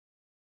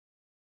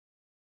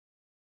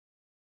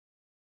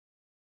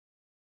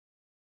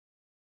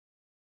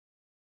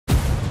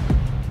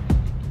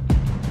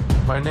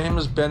My name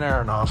is Ben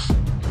Aronoff.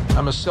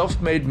 I'm a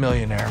self-made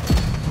millionaire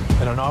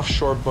and an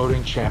offshore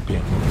boating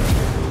champion.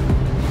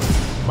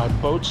 My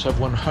boats have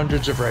won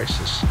hundreds of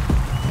races.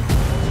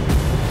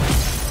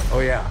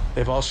 Oh yeah,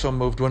 they've also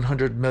moved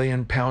 100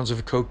 million pounds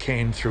of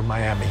cocaine through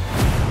Miami.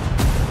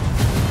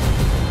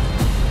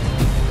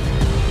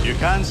 You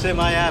can't say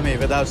Miami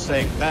without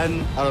saying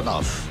Ben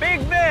Aronoff.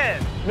 Big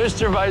Ben,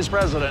 Mr. Vice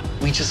President.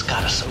 We just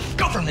got us some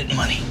government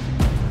money.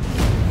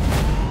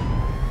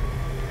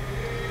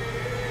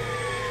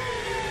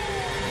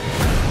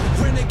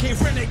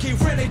 Renegade,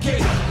 renegade,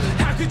 renegade.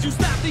 How could you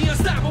stop the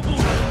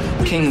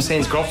unstoppable? King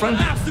Hussein's girlfriend?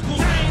 Obstacles.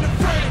 I ain't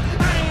afraid,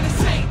 I ain't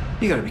insane.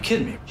 You gotta be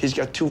kidding me. He's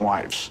got 2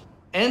 wives.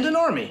 And an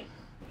army.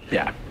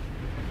 Yeah,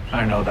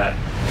 I know that.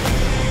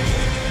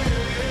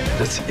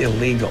 It's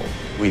illegal.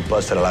 We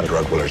busted a lot of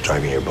drug dealers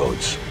driving your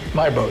boats.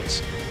 My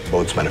boats.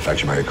 Boats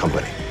manufactured by your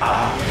company.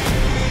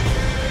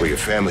 We're your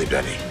family,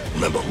 Benny.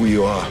 Remember who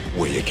you are,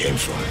 where you came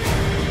from.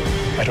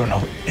 I don't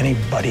know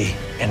anybody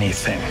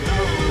anything.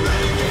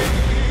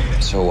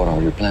 So what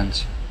are your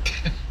plans?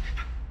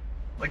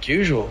 Like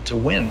usual, to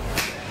win.